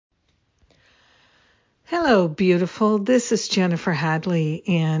Hello, beautiful. This is Jennifer Hadley,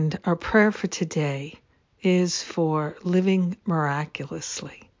 and our prayer for today is for living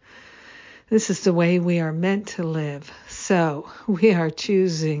miraculously. This is the way we are meant to live. So we are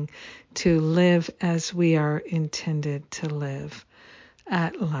choosing to live as we are intended to live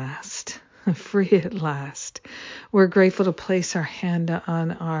at last. Free at last. We're grateful to place our hand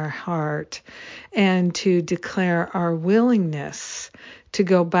on our heart and to declare our willingness to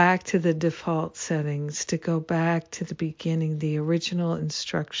go back to the default settings, to go back to the beginning, the original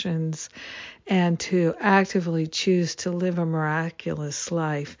instructions, and to actively choose to live a miraculous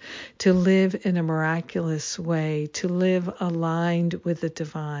life, to live in a miraculous way, to live aligned with the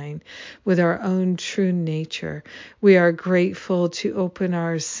divine, with our own true nature. We are grateful to open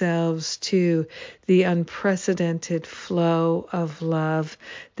ourselves to the unprecedented flow of love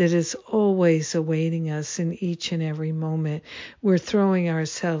that is always awaiting us in each and every moment. We're throwing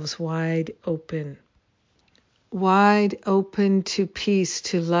ourselves wide open to peace,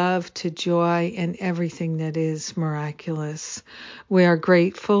 to love, to joy, and everything that is miraculous. We are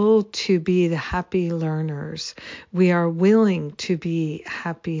grateful to be the happy learners. We are willing to be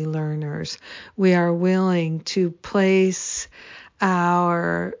happy learners. We are willing to place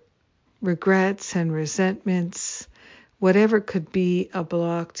our regrets and resentments, whatever could be a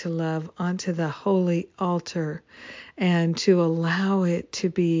block to love, onto the holy altar, and to allow it to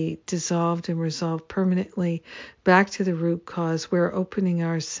be dissolved and resolved permanently back to the root cause. We're opening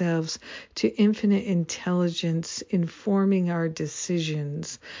ourselves to infinite intelligence informing our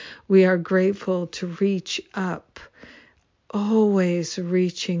decisions. We are grateful to reach up, always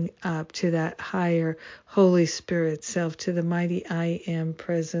reaching up to that higher Holy Spirit self, to the mighty I Am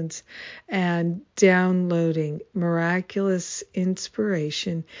presence, and downloading miraculous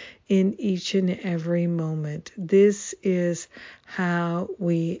inspiration in each and every moment. This is how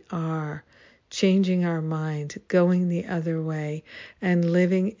we are changing our mind, going the other way, and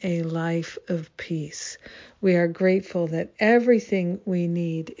living a life of peace. We are grateful that everything we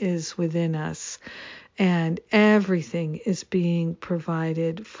need is within us, and everything is being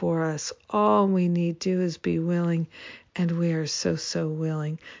provided for us. All we need to do is be willing, and we are so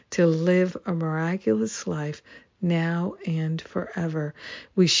willing to live a miraculous life now and forever.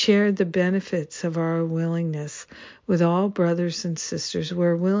 We shared the benefits of our willingness with all brothers and sisters.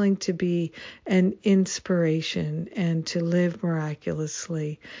 We're willing to be an inspiration and to live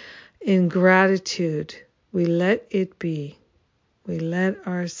miraculously. In gratitude, we let it be. We let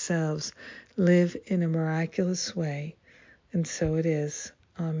ourselves live in a miraculous way. And so it is.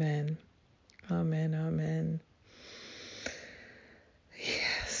 Amen. Amen. Amen.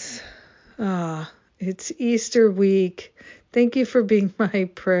 Yes. It's Easter week. Thank you for being my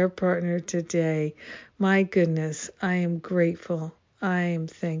prayer partner today. My goodness, I am grateful. I am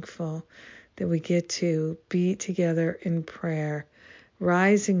thankful that we get to be together in prayer.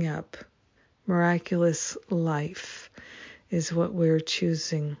 Rising up, miraculous life is what we're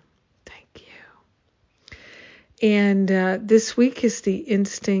choosing. Thank you. And this week is the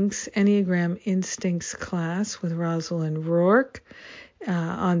Enneagram Instincts class with Rosalind Rourke.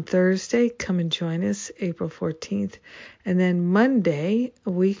 On Thursday, come and join us, April 14th. And then Monday, a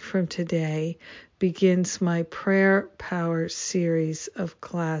week from today, begins my Prayer Power series of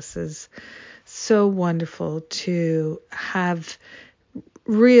classes. So wonderful to have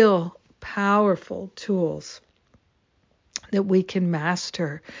real powerful tools that we can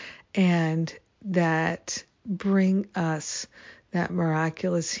master and that bring us that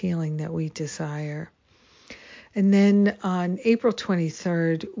miraculous healing that we desire. And then on April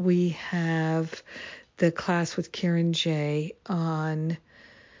 23rd, we have the class with Karen J on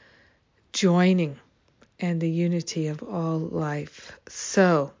joining and the unity of all life.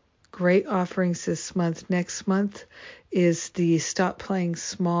 So great offerings this month. Next month is the Stop Playing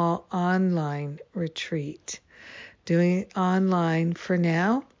Small online retreat. Doing it online for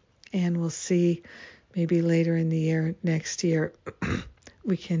now, and we'll see maybe later in the year, next year,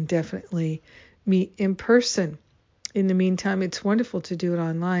 we can definitely meet in person. In the meantime, it's wonderful to do it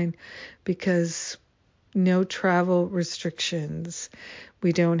online because no travel restrictions.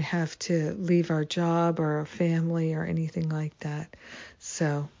 We don't have to leave our job or our family or anything like that.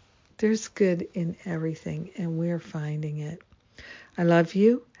 So there's good in everything, and we're finding it. I love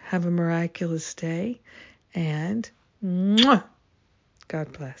you. Have a miraculous day, and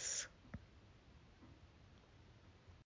God bless.